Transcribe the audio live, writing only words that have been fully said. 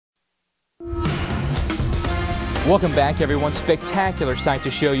Welcome back, everyone. Spectacular sight to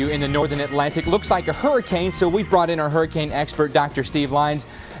show you in the northern Atlantic. Looks like a hurricane, so we've brought in our hurricane expert, Dr. Steve Lyons.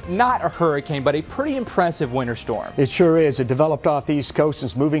 Not a hurricane, but a pretty impressive winter storm. It sure is. It developed off the east coast and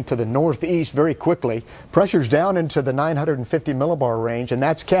is moving to the northeast very quickly. Pressure's down into the 950 millibar range, and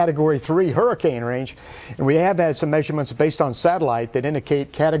that's Category 3 hurricane range. And we have had some measurements based on satellite that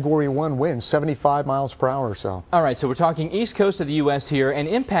indicate Category 1 winds, 75 miles per hour or so. All right, so we're talking east coast of the U.S. here, and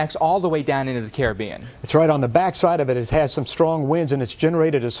impacts all the way down into the Caribbean. It's right on the backside of it. It has some strong winds, and it's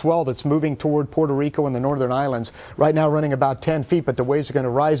generated a swell that's moving toward Puerto Rico and the northern islands. Right now running about 10 feet, but the waves are going to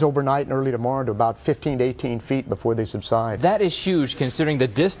rise overnight and early tomorrow to about 15 to 18 feet before they subside. That is huge considering the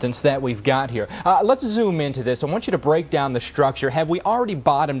distance that we've got here. Let's zoom into this. I want you to break down the structure. Have we already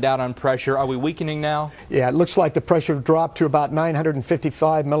bottomed out on pressure? Are we weakening now? Yeah, it looks like the pressure dropped to about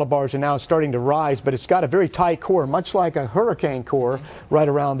 955 millibars and now it's starting to rise, but it's got a very tight core, much like a hurricane core right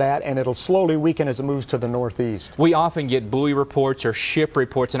around that, and it'll slowly weaken as it moves to the northeast. We often get buoy reports or ship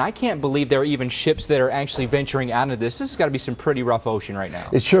reports, and I can't believe there are even ships that are actually venturing out into this. This has got to be some pretty rough ocean right now.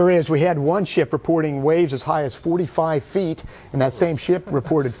 It sure is. We had one ship reporting waves as high as 45 feet, and that same ship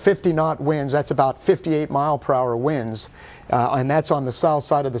reported 50-knot winds. That's about 58-mile-per-hour winds, and that's on the south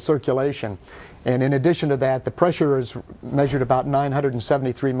side of the circulation. And in addition to that, the pressure is measured about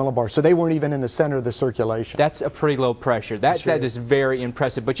 973 millibars, so they weren't even in the center of the circulation. That's a pretty low pressure. That is very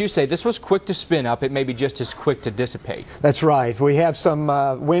impressive. But you say this was quick to spin up. It may be just as quick to dissipate. That's right. We have some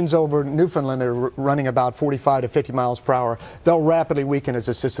winds over Newfoundland that are running about 45 to 50 miles per hour. They'll rapidly weaken as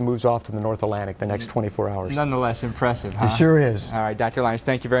the system moves off to the North Atlantic the next 24 hours. Nonetheless impressive, huh? It sure is. All right, Dr. Lyons,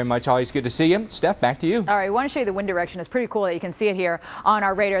 thank you very much. Always good to see you. Steph, back to you. All right, we want to show you the wind direction. It's pretty cool that you can see it here on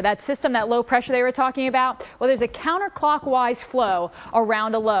our radar. That system, that low pressure they were talking about, well, there's a counterclockwise flow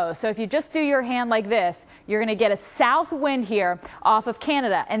around a low. So if you just do your hand like this, you're going to get a south wind here off of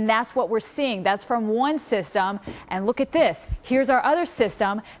Canada, and that's what we're seeing. That's from one system, and look at this. Here's our other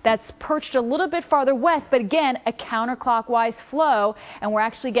system that's perched a little bit farther west, but again, a counterclockwise flow, and we're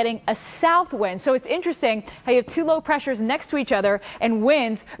actually getting a south wind. So it's interesting how you have two low pressures next to each other and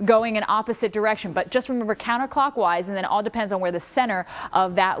winds going in opposite direction. But just remember counterclockwise, and then it all depends on where the center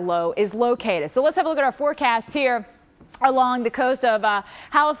of that low is located. So let's have a look at our forecast here along the coast of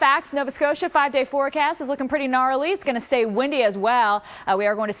Halifax, Nova Scotia. 5-day forecast is looking pretty gnarly. It's going to stay windy as well. We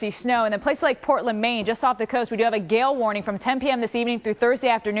are going to see snow. And then places like Portland, Maine, just off the coast, we do have a gale warning from 10 p.m. this evening through Thursday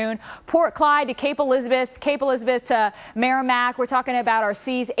afternoon. Port Clyde to Cape Elizabeth to Merrimack. We're talking about our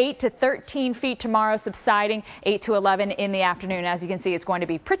seas 8 to 13 feet tomorrow, subsiding 8 to 11 in the afternoon. As you can see, it's going to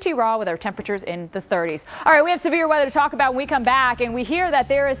be pretty raw with our temperatures in the 30s. All right, we have severe weather to talk about when we come back, and we hear that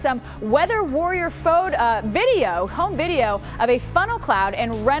there is some Weather Warrior home video of a funnel cloud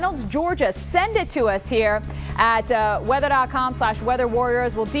in Reynolds, Georgia. Send it to us here at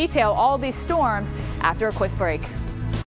weather.com/weatherwarriors. We'll detail all these storms after a quick break.